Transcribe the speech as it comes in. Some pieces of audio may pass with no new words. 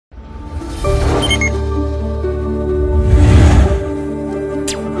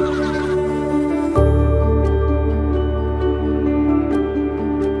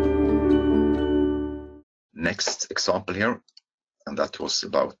example here, and that was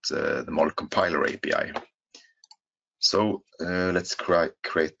about the model compiler API. So let's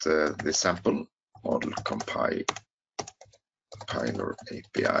create the sample model compiler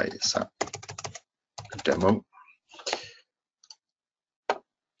API demo.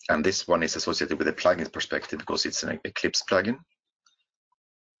 And this one is associated with the plugin perspective because it's an Eclipse plugin.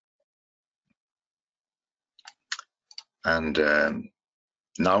 And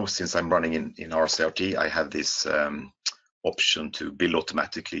now, since I'm running in HCL, I have this option to build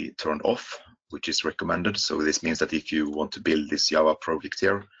automatically turned off, which is recommended. So this means that if you want to build this Java project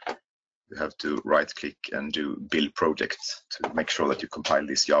here, you have to right click and do build project to make sure that you compile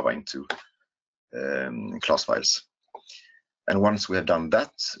this Java into class files. And once we have done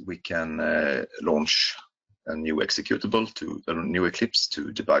that, we can launch a new executable to a new Eclipse to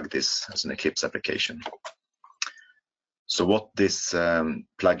debug this as an Eclipse application. So what this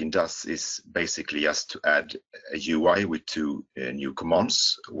plugin does is basically just to add a UI with two new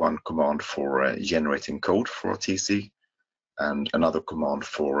commands. One command for generating code for a TC and another command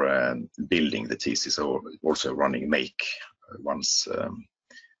for building the TC, so also running make once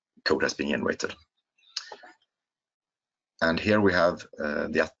code has been generated. And here we have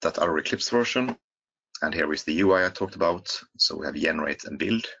that other Eclipse version, and here is the UI I talked about. So we have generate and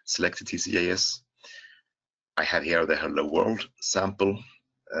build, selected TC.js. I have here the hello world sample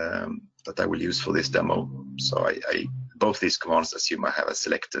that I will use for this demo. So both these commands assume I have a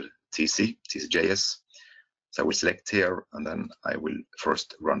selected TC.js. So I will select here, and then I will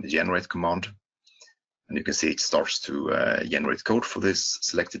first run the generate command. And you can see it starts to generate code for this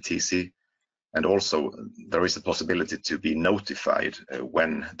selected TC. And also there is a possibility to be notified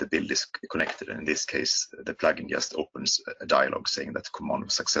when the build is connected. In this case, the plugin just opens a dialog saying that the command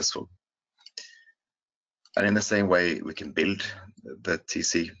was successful. And in the same way, we can build the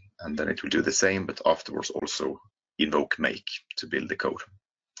TC, and then it will do the same, but afterwards also invoke make to build the code.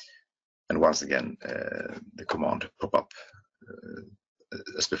 And once again, the command pop up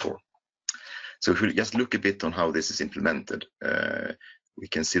as before. So if we just look a bit on how this is implemented, we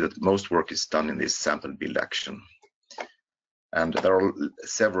can see that most work is done in this sample build action. And there are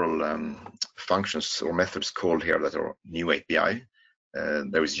several functions or methods called here that are new API.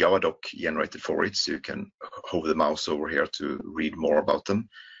 There is Javadoc generated for it, so you can hover the mouse over here to read more about them.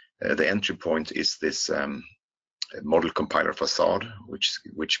 The entry point is this model compiler facade,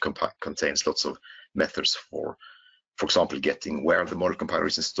 which contains lots of methods for example, getting where the model compiler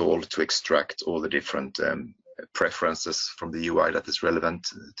is installed, to extract all the different preferences from the UI that is relevant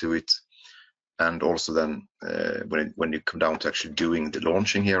to it. And also then when you come down to actually doing the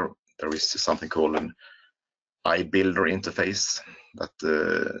launching here, there is something called an iBuilder interface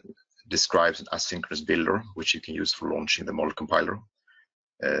that describes an asynchronous builder, which you can use for launching the model compiler.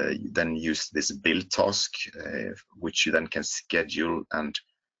 You then use this build task, which you then can schedule and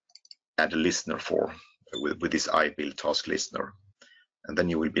add a listener for with this iBuild task listener. And then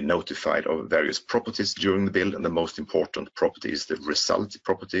you will be notified of various properties during the build, and the most important property is the result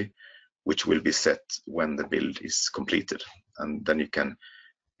property, which will be set when the build is completed. And then you can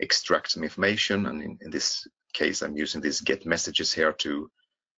extract some information, and in this case I'm using this get messages here to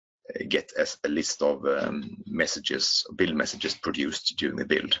get a list of messages, build messages produced during the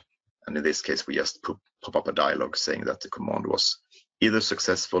build. And in this case we just pop up a dialog saying that the command was either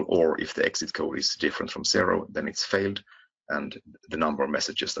successful, or if the exit code is different from 0, then it's failed, and the number of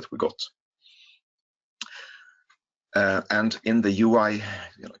messages that we got. And in the UI,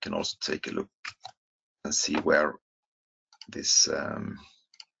 you can also take a look and see where this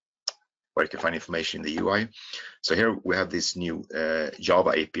where you can find information in the UI. So here we have this new Java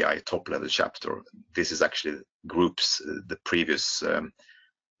API top-level chapter. This is actually groups the previous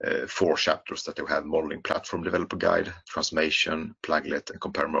 4 chapters that we have: modeling platform developer guide, transformation, pluglet, and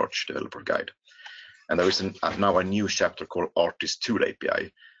compare merge developer guide. And there is now a new chapter called HCL tool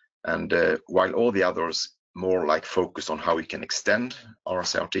API. And while all the others more like focus on how we can extend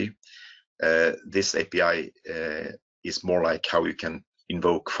HCL, this API is more like how you can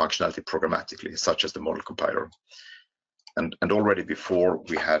invoke functionality programmatically, such as the model compiler. And already before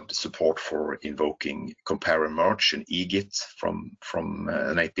we had support for invoking compare and merge and egit from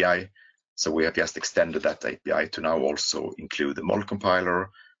an API. So we have just extended that API to now also include the model compiler,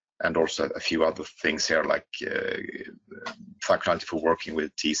 and also a few other things here, like functionality for working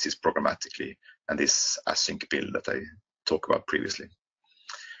with TCs programmatically, and this async build that I talked about previously.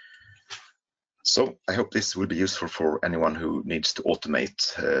 So I hope this will be useful for anyone who needs to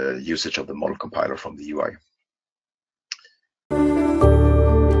automate usage of the model compiler from the UI.